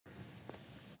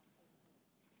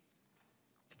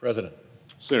President.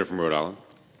 Senator from Rhode Island.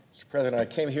 Mr. President, I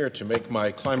came here to make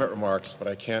my climate remarks, but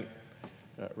I can't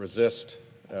resist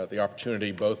the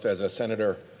opportunity, both as a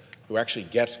senator who actually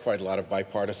gets quite a lot of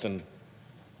bipartisan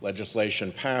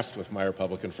legislation passed with my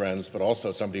Republican friends, but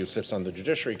also somebody who sits on the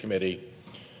Judiciary Committee,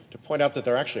 to point out that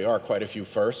there actually are quite a few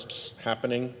firsts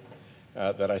happening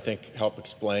that I think help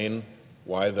explain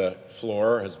why the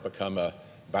floor has become a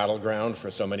battleground for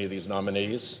so many of these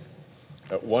nominees.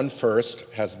 One first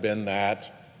has been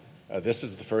that this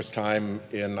is the first time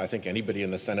in, I think, anybody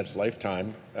in the Senate's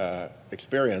lifetime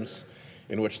experience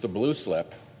in which the blue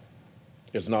slip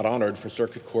is not honored for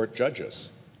circuit court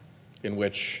judges, in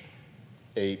which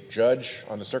a judge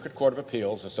on the Circuit Court of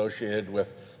Appeals associated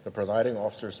with the presiding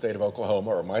officer's state of Oklahoma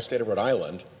or my state of Rhode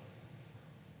Island,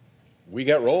 we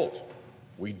get rolled.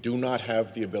 We do not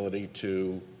have the ability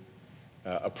to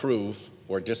approve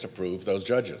or disapprove those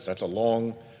judges. That's a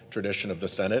long tradition of the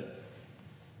Senate,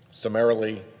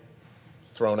 summarily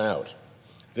thrown out.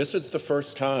 This is the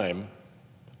first time,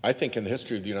 I think, in the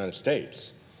history of the United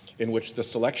States in which the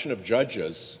selection of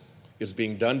judges is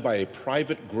being done by a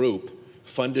private group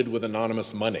funded with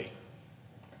anonymous money.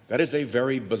 That is a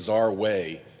very bizarre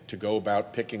way to go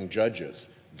about picking judges.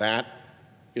 That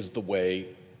is the way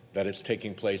that it's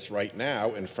taking place right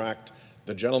now. In fact,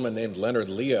 the gentleman named Leonard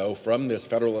Leo from this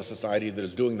Federalist Society that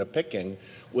is doing the picking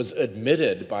was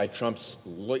admitted by Trump's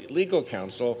legal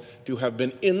counsel to have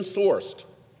been insourced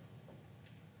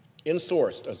as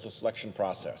the selection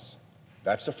process.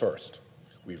 That's a first.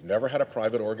 We've never had a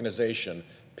private organization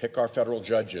pick our federal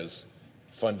judges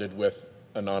funded with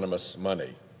anonymous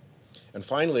money. And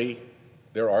finally,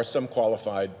 there are some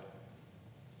qualified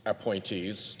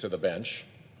appointees to the bench.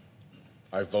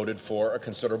 I voted for a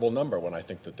considerable number when I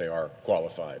think that they are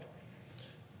qualified.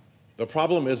 The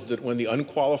problem is that when the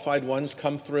unqualified ones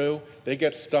come through, they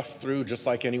get stuffed through just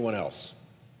like anyone else.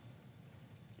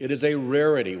 It is a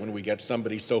rarity when we get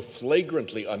somebody so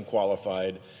flagrantly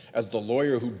unqualified as the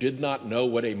lawyer who did not know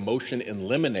what a motion in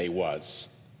limine was,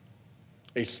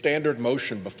 a standard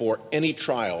motion before any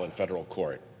trial in federal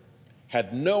court,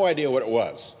 had no idea what it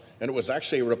was. And it was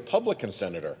actually a Republican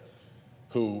senator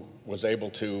who was able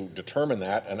to determine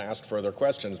that and asked further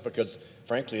questions because,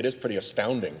 frankly, it is pretty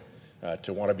astounding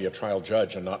to want to be a trial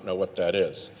judge and not know what that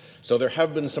is. So there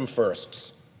have been some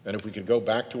firsts. And if we could go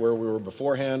back to where we were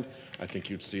beforehand, I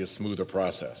think you'd see a smoother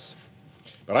process.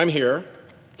 But I'm here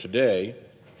today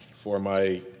for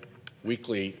my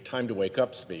weekly Time to Wake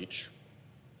Up speech.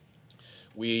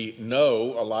 We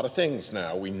know a lot of things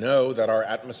now. We know that our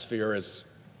atmosphere is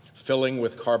filling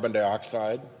with carbon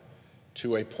dioxide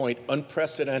to a point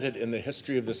unprecedented in the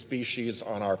history of the species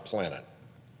on our planet.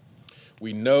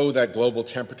 We know that global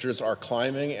temperatures are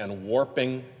climbing and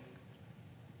warping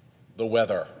the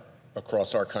weather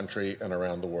across our country and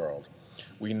around the world.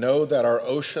 We know that our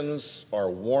oceans are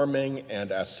warming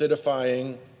and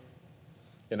acidifying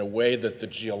in a way that the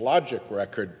geologic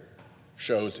record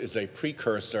shows is a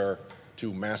precursor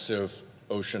to massive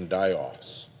ocean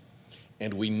die-offs.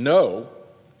 And we know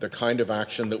the kind of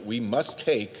action that we must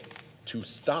take to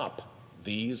stop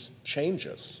these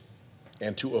changes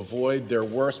and to avoid their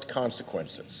worst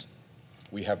consequences.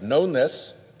 We have known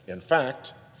this, in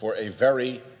fact, for a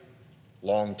very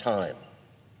long time.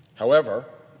 However,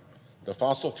 the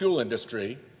fossil fuel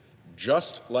industry,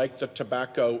 just like the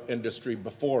tobacco industry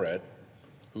before it,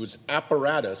 whose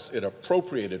apparatus it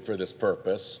appropriated for this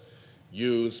purpose,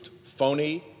 used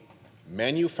phony,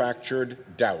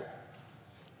 manufactured doubt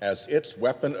as its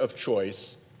weapon of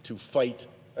choice to fight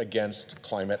against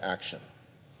climate action.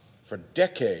 For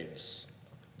decades,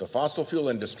 the fossil fuel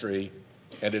industry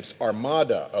and its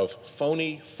armada of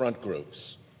phony front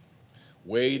groups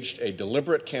waged a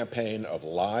deliberate campaign of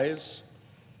lies,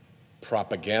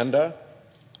 propaganda,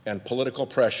 and political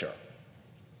pressure.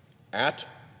 At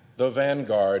the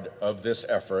vanguard of this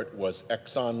effort was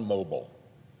Exxon,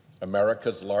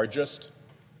 America's largest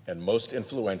and most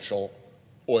influential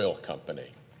oil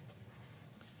company.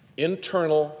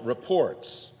 Internal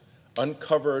reports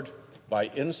uncovered by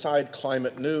Inside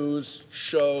Climate News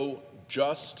show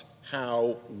just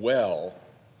how well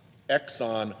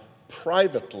Exxon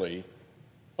privately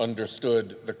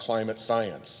understood the climate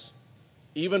science,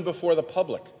 even before the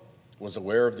public was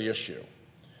aware of the issue.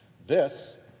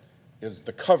 This is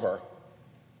the cover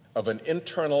of an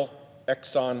internal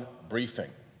Exxon briefing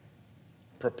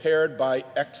prepared by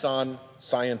Exxon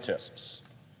scientists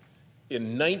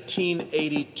in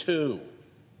 1982,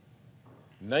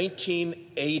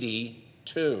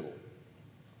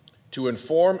 to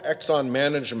inform Exxon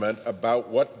management about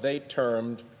what they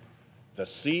termed the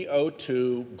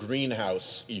CO2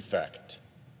 greenhouse effect.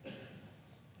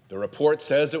 The report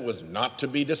says it was not to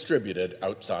be distributed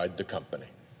outside the company.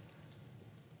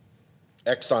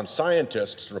 Exxon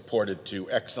scientists reported to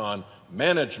Exxon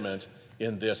management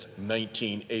in this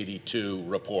 1982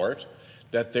 report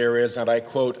that there is, and I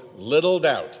quote, little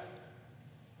doubt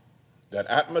that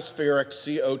atmospheric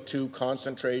CO2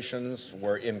 concentrations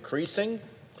were increasing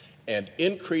and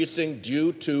increasing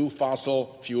due to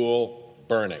fossil fuel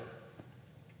burning.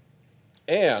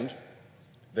 And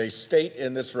they state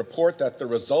in this report that the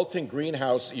resulting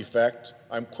greenhouse effect,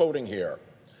 I'm quoting here,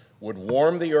 would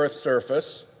warm the Earth's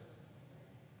surface,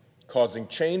 causing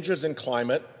changes in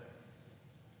climate,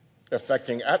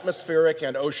 affecting atmospheric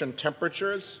and ocean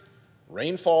temperatures,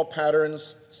 rainfall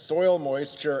patterns, soil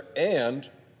moisture, and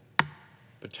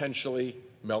potentially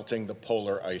melting the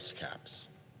polar ice caps.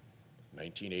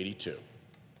 1982.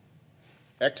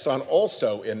 Exxon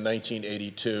also in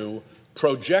 1982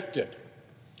 projected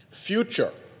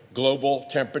future global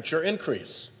temperature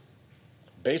increase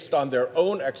based on their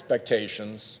own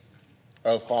expectations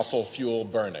of fossil fuel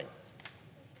burning.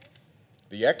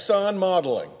 The Exxon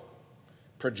modeling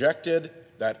projected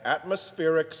that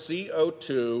atmospheric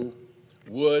CO2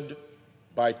 would,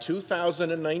 by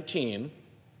 2019,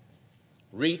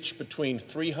 reach between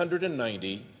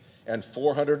 390 and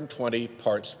 420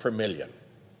 parts per million.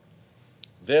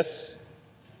 This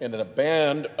in a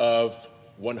band of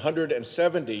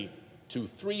 170 to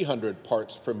 300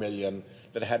 parts per million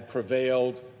that had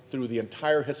prevailed through the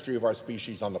entire history of our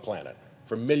species on the planet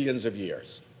for millions of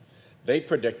years. They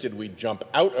predicted we'd jump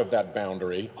out of that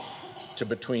boundary to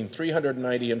between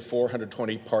 390 and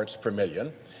 420 parts per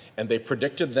million, and they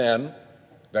predicted then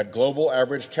that global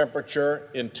average temperature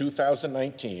in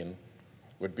 2019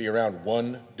 would be around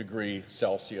 1 degree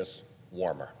Celsius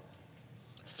warmer.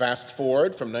 Fast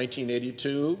forward from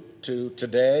 1982 to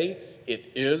today,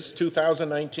 it is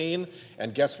 2019,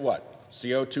 and guess what?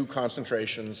 CO2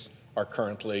 concentrations are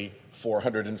currently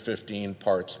 415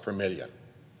 parts per million.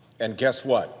 And guess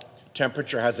what?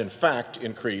 Temperature has in fact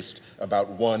increased about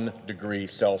 1 degree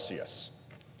Celsius.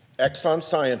 Exxon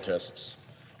scientists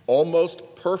almost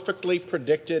perfectly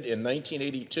predicted in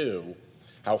 1982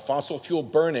 how fossil fuel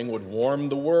burning would warm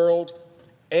the world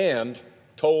and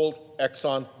told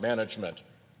Exxon management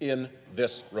in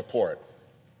this report.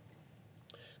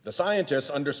 The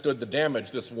scientists understood the damage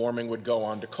this warming would go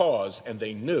on to cause, and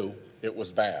they knew it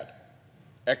was bad.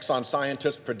 Exxon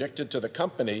scientists predicted to the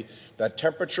company that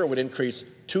temperature would increase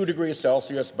 2 degrees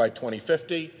Celsius by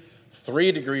 2050,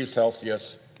 3 degrees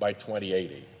Celsius by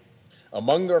 2080.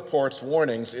 Among the report's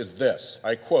warnings is this,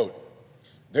 I quote,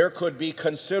 "There could be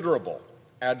considerable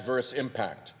adverse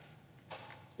impact,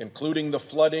 including the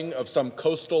flooding of some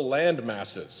coastal land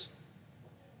masses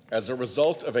as a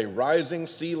result of a rising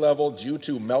sea level due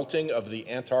to melting of the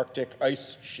Antarctic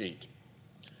ice sheet.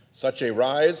 Such a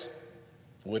rise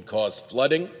would cause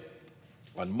flooding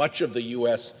on much of the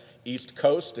U.S. East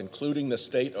Coast, including the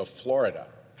state of Florida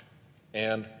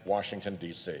and Washington,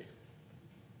 D.C.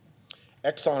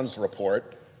 Exxon's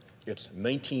report, its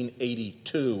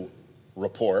 1982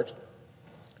 report,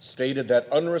 stated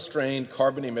that unrestrained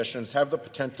carbon emissions have the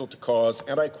potential to cause,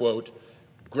 and I quote,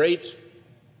 great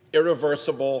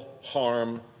irreversible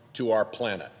harm to our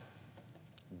planet.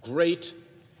 Great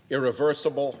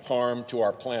irreversible harm to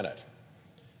our planet.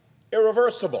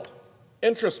 Irreversible.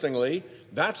 Interestingly,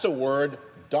 that's a word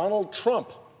Donald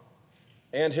Trump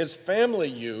and his family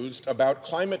used about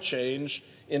climate change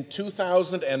in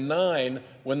 2009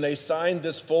 when they signed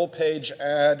this full-page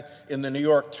ad in the New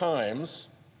York Times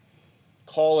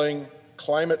calling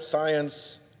climate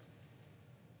science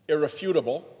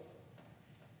irrefutable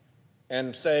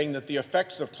and saying that the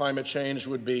effects of climate change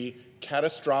would be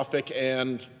catastrophic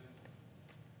and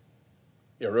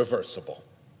irreversible.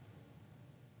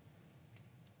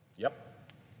 Yep,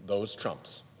 those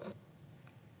Trumps.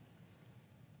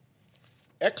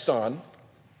 Exxon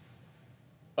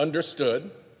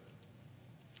understood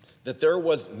that there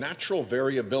was natural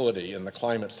variability in the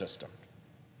climate system.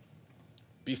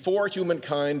 Before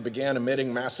humankind began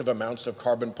emitting massive amounts of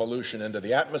carbon pollution into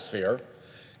the atmosphere,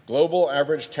 global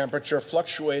average temperature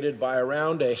fluctuated by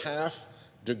around a ½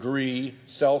 degree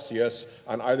Celsius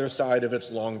on either side of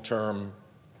its long-term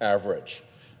average.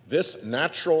 This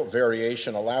natural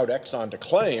variation allowed Exxon to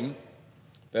claim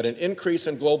that an increase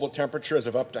in global temperatures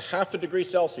of up to ½ degree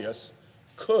Celsius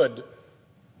could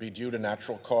be due to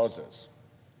natural causes.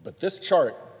 But this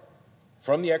chart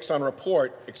from the Exxon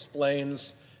report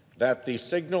explains that the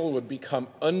signal would become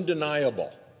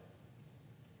undeniable.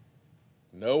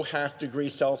 No ½ degree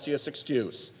Celsius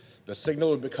excuse. The signal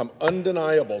would become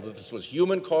undeniable that this was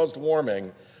human-caused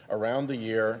warming around the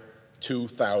year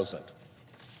 2000.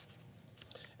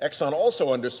 Exxon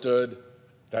also understood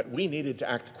that we needed to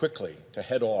act quickly to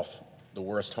head off the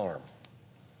worst harm.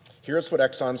 Here's what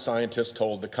Exxon scientists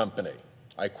told the company.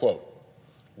 I quote,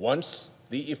 "Once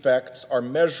the effects are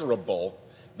measurable,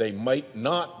 they might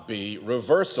not be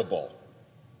reversible,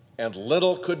 and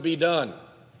little could be done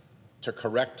to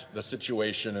correct the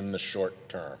situation in the short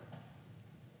term."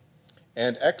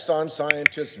 And Exxon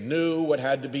scientists knew what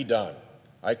had to be done.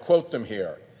 I quote them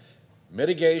here,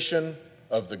 "Mitigation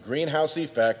of the greenhouse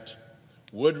effect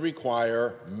would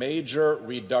require major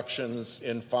reductions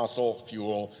in fossil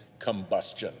fuel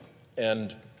combustion."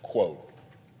 End quote.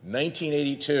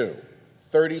 1982,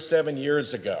 37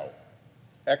 years ago,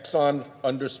 Exxon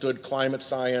understood climate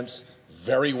science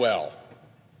very well.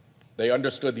 They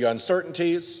understood the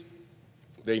uncertainties.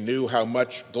 They knew how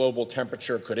much global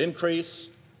temperature could increase.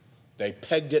 They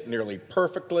pegged it nearly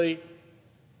perfectly,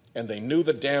 and they knew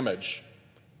the damage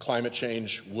climate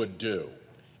change would do,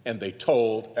 and they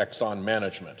told Exxon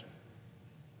management.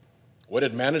 What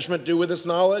did management do with this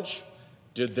knowledge?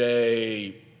 Did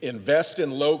they invest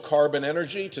in low-carbon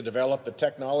energy to develop the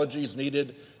technologies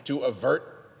needed to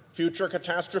avert future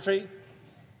catastrophe?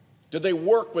 Did they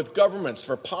work with governments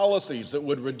for policies that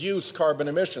would reduce carbon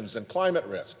emissions and climate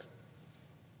risk?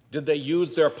 Did they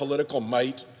use their political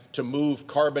might to move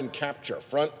carbon capture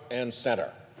front and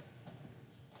center?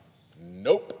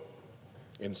 Nope.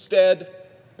 Instead,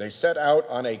 they set out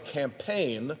on a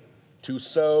campaign to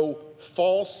sow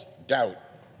false doubt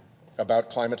about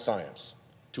climate science,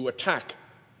 to attack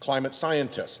climate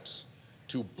scientists,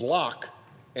 to block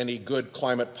any good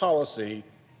climate policy,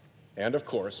 and of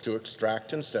course, to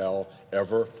extract and sell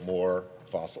ever more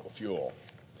fossil fuel.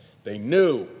 They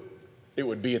knew it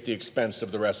would be at the expense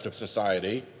of the rest of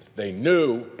society. They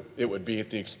knew it would be at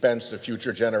the expense of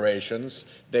future generations.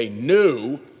 They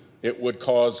knew it would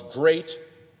cause great,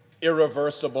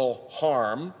 irreversible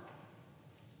harm.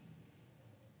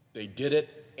 They did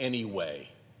it anyway.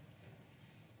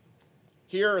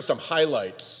 Here are some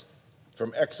highlights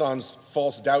from Exxon's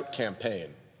false doubt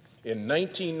campaign. In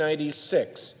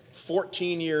 1996,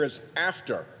 14 years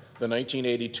after the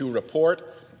 1982 report,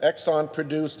 Exxon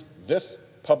produced this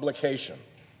publication,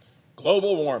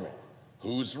 "Global Warming,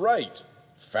 Who's Right?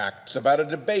 Facts about a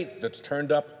Debate That's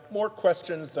Turned Up More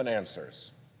Questions Than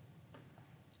Answers."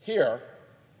 Here,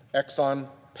 Exxon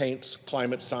paints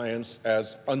climate science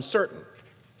as uncertain.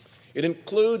 It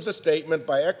includes a statement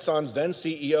by Exxon's then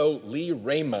CEO, Lee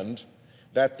Raymond,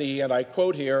 that the, and I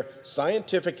quote here,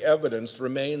 "scientific evidence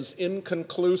remains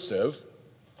inconclusive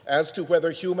as to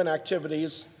whether human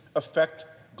activities affect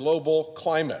global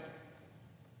climate."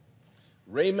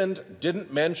 Raymond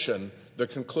didn't mention the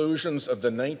conclusions of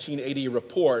the 1980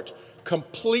 report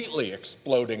completely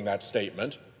exploding that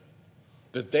statement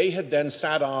that they had then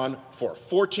sat on for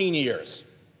 14 years.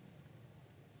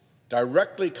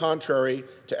 Directly contrary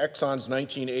to Exxon's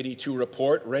 1982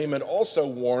 report, Raymond also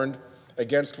warned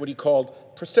against what he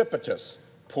called precipitous,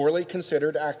 poorly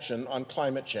considered action on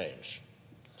climate change.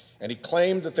 And he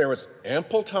claimed that there was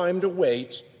ample time to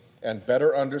wait and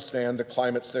better understand the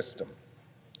climate system.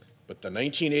 But the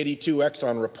 1982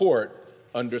 Exxon report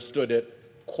understood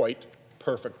it quite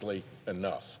perfectly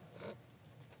enough.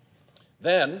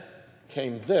 Then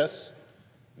came this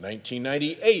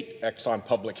 1998 Exxon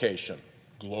publication,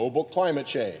 "Global Climate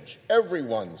Change,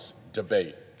 Everyone's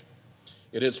Debate."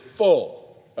 It is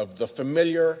full of the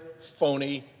familiar,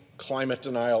 phony climate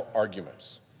denial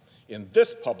arguments. In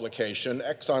this publication,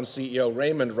 Exxon CEO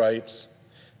Raymond writes,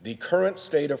 "The current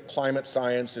state of climate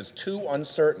science is too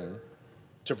uncertain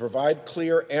to provide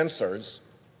clear answers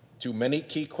to many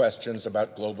key questions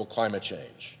about global climate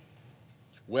change."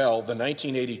 Well, the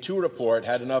 1982 report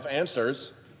had enough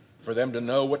answers for them to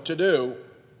know what to do.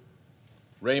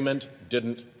 Raymond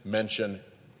didn't mention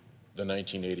the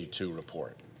 1982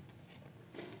 report.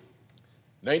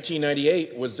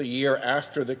 1998 was the year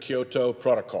after the Kyoto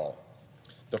Protocol.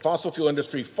 The fossil fuel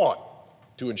industry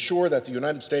fought to ensure that the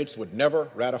United States would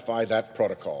never ratify that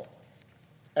protocol.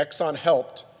 Exxon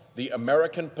helped the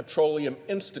American Petroleum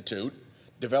Institute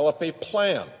develop a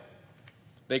plan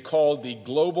they called the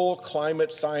Global Climate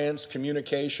Science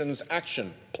Communications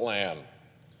Action Plan.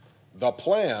 The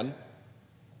plan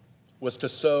was to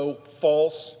sow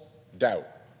false doubt,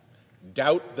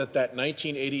 doubt that that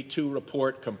 1982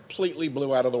 report completely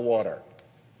blew out of the water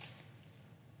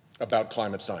about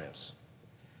climate science.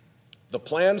 The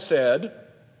plan said,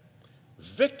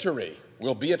 victory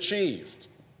will be achieved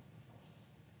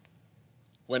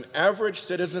when average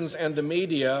citizens and the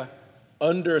media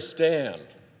understand,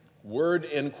 word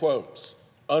in quotes,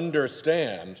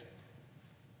 understand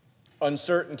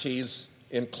uncertainties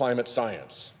in climate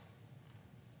science.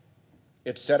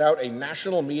 It set out a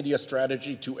national media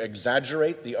strategy to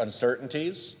exaggerate the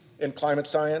uncertainties in climate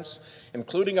science,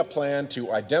 including a plan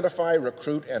to identify,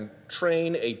 recruit, and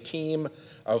train a team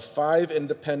of 5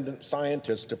 independent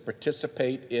scientists to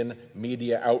participate in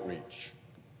media outreach.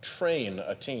 Train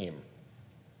a team.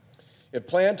 It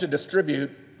planned to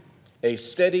distribute a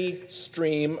steady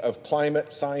stream of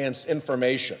climate science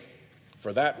information,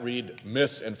 for that read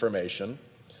misinformation,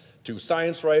 to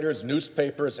science writers,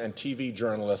 newspapers, and TV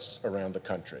journalists around the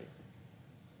country.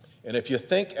 And if you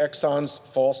think Exxon's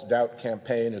false doubt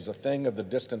campaign is a thing of the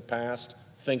distant past,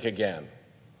 think again.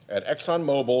 At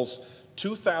ExxonMobil's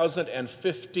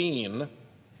 2015,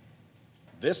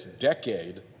 this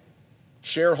decade,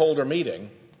 shareholder meeting,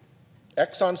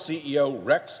 Exxon CEO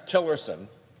Rex Tillerson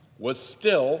was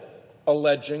still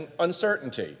alleging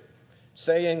uncertainty,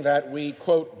 saying that we,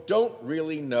 quote, don't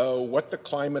really know what the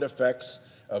climate effects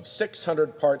of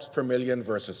 600 parts per million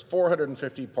versus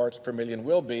 450 parts per million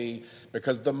will be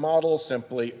because the models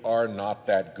simply are not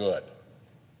that good.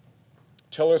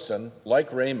 Tillerson,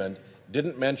 like Raymond,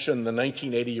 didn't mention the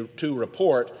 1982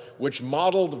 report, which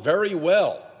modeled very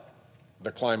well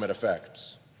the climate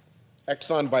effects.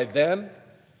 Exxon by then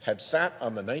had sat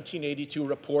on the 1982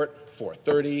 report for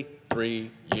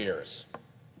 33 years.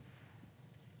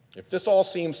 If this all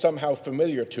seems somehow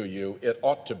familiar to you, it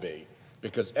ought to be,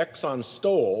 because Exxon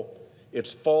stole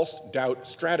its false doubt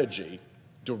strategy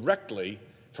directly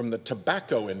from the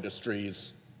tobacco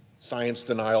industry's science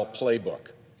denial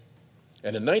playbook.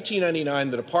 And in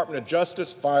 1999, the Department of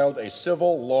Justice filed a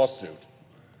civil lawsuit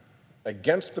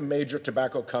against the major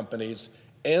tobacco companies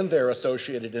and their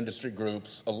associated industry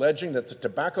groups, alleging that the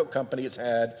tobacco companies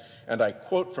had, and I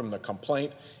quote from the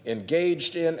complaint,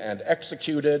 engaged in and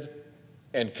executed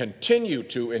and continue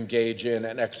to engage in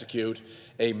and execute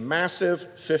a massive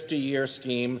 50-year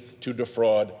scheme to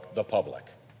defraud the public.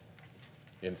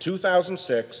 In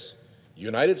 2006,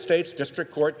 United States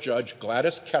District Court Judge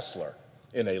Gladys Kessler,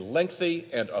 in a lengthy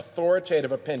and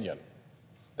authoritative opinion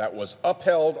that was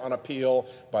upheld on appeal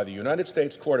by the United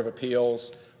States Court of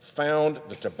Appeals, found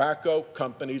the tobacco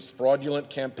company's fraudulent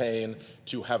campaign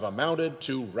to have amounted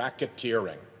to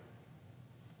racketeering.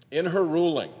 In her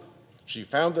ruling, she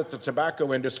found that the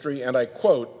tobacco industry, and I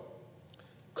quote,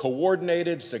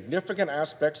 coordinated significant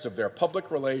aspects of their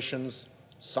public relations,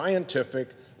 scientific,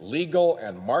 legal,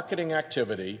 and marketing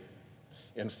activity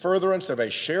in furtherance of a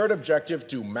shared objective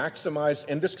to maximize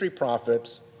industry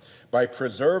profits by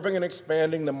preserving and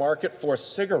expanding the market for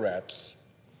cigarettes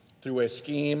through a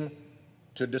scheme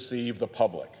to deceive the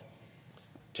public.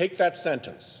 Take that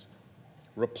sentence,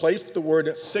 replace the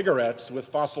word cigarettes with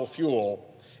fossil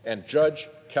fuel, and Judge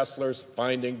Kessler's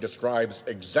finding describes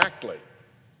exactly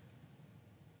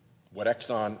what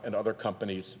Exxon and other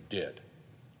companies did.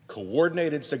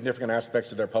 Coordinated significant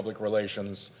aspects of their public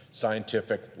relations,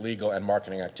 scientific, legal, and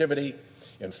marketing activity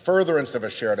in furtherance of a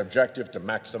shared objective to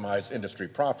maximize industry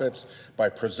profits by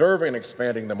preserving and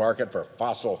expanding the market for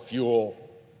fossil fuel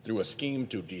through a scheme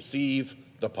to deceive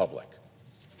the public.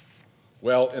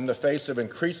 Well, in the face of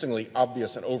increasingly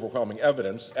obvious and overwhelming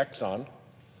evidence, Exxon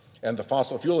and the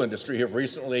fossil fuel industry have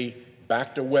recently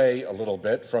backed away a little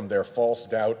bit from their false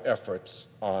doubt efforts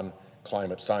on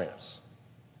climate science.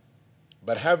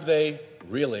 But have they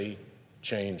really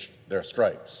changed their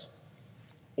stripes?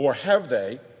 Or have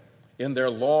they, in their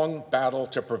long battle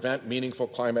to prevent meaningful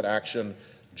climate action,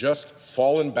 just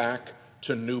fallen back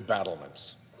to new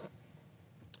battlements?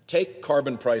 Take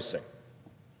carbon pricing.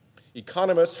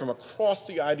 Economists from across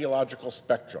the ideological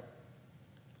spectrum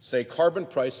say carbon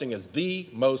pricing is the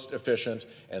most efficient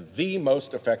and the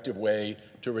most effective way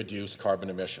to reduce carbon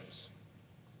emissions.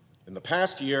 In the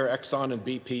past year, Exxon and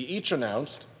BP each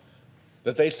announced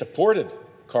that they supported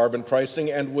carbon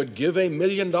pricing and would give $1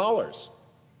 million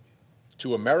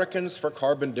to Americans for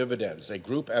Carbon Dividends, a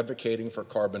group advocating for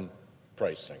carbon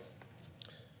pricing.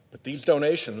 But these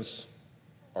donations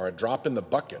are a drop in the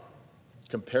bucket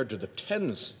compared to the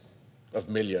tens of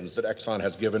millions that Exxon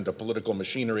has given to political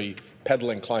machinery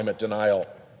peddling climate denial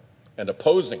and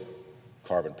opposing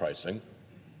carbon pricing,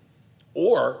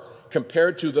 or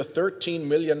compared to the $13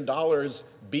 million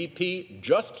BP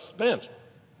just spent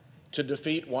to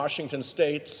defeat Washington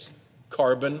State's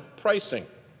carbon pricing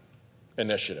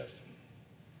initiative.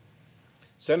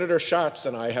 Senator Schatz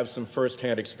and I have some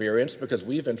firsthand experience because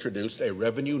we've introduced a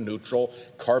revenue-neutral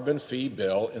carbon fee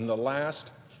bill in the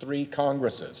last 3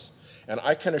 Congresses. And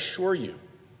I can assure you,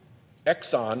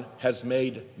 Exxon has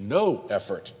made no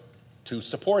effort to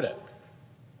support it.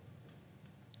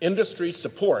 Industry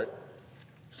support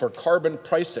for carbon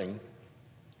pricing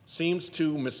seems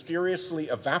to mysteriously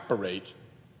evaporate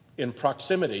in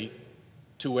proximity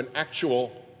to an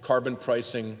actual carbon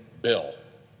pricing bill.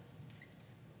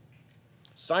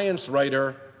 Science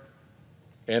writer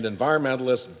and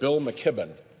environmentalist Bill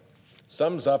McKibben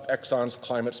sums up Exxon's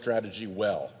climate strategy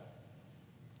well.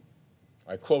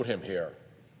 I quote him here: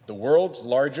 "The world's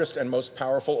largest and most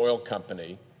powerful oil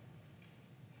company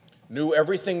knew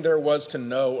everything there was to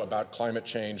know about climate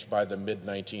change by the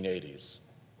mid-1980s.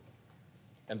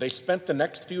 And they spent the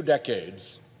next few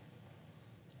decades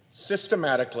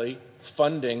systematically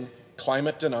funding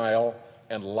climate denial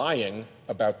and lying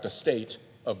about the state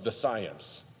of the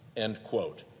science," end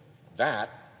quote.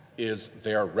 That is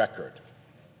their record.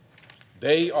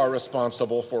 They are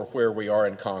responsible for where we are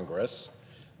in Congress.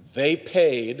 They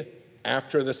paid,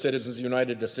 after the Citizens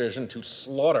United decision, to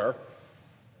slaughter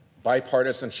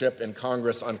bipartisanship in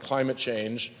Congress on climate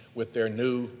change with their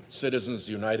new Citizens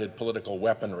United political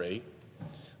weaponry.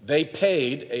 They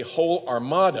paid a whole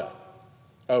armada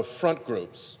of front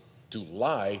groups to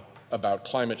lie about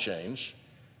climate change,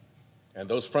 and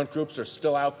those front groups are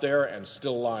still out there and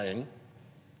still lying.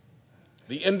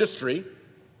 The industry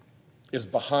is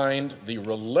behind the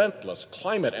relentless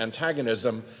climate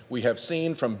antagonism we have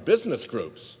seen from business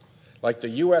groups like the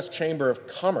U.S. Chamber of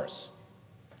Commerce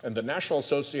and the National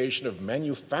Association of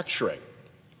Manufacturing,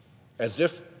 as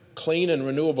if clean and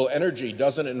renewable energy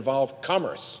doesn't involve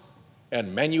commerce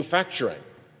and manufacturing.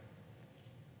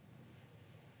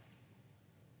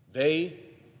 They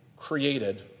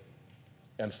created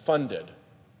and funded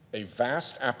a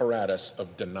vast apparatus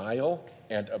of denial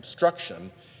and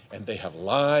obstruction, and they have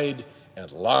lied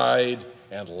and lied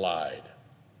and lied.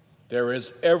 There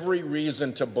is every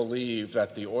reason to believe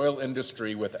that the oil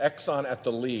industry, with Exxon at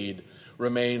the lead,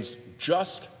 remains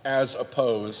just as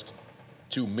opposed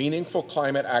to meaningful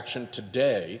climate action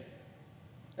today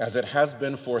as it has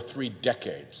been for 3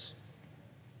 decades.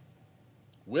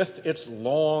 With its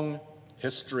long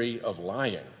history of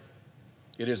lying,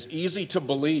 it is easy to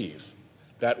believe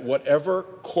that whatever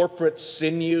corporate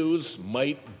sinews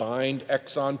might bind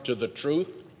Exxon to the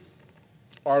truth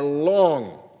are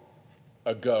long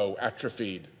ago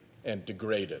atrophied and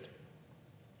degraded,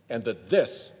 and that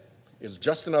this is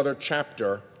just another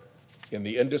chapter in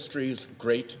the industry's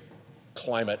great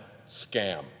climate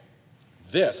scam.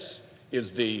 This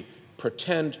is the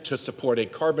pretend to support a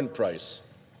carbon price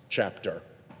chapter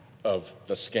of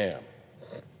the scam.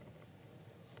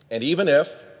 And even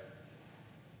if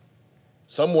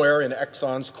somewhere in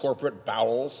Exxon's corporate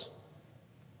bowels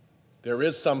there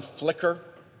is some flicker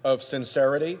of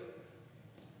sincerity,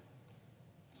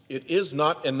 it is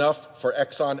not enough for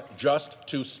Exxon just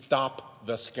to stop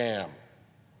the scam.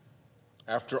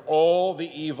 After all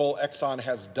the evil Exxon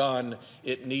has done,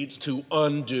 it needs to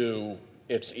undo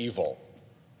its evil,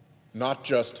 not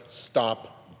just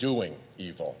stop doing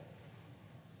evil.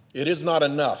 It is not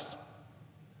enough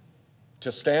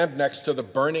to stand next to the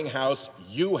burning house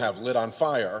you have lit on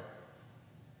fire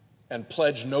and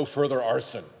pledge no further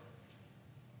arson.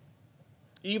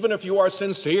 Even if you are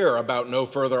sincere about no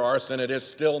further arson, it is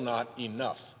still not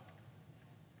enough.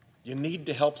 You need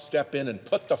to help step in and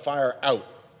put the fire out.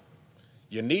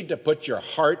 You need to put your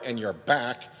heart and your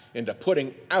back into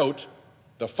putting out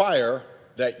the fire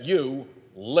that you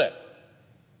lit.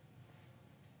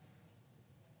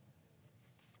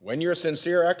 When you're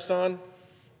sincere, Exxon,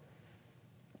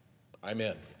 I'm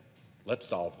in. Let's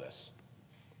solve this.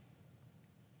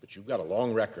 But you've got a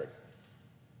long record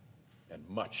and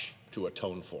much to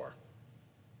atone for.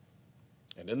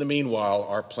 And in the meanwhile,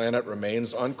 our planet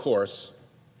remains on course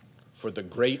for the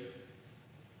great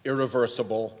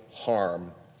irreversible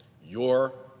harm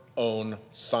your own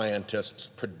scientists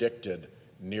predicted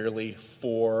nearly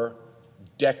 4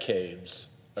 decades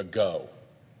ago.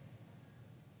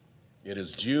 It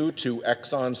is due to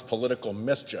Exxon's political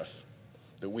mischief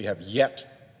that we have yet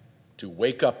to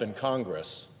wake up in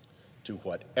Congress to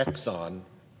what Exxon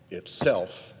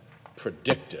itself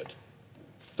predicted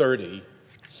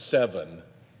 37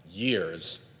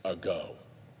 years ago.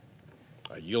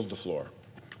 I yield the floor.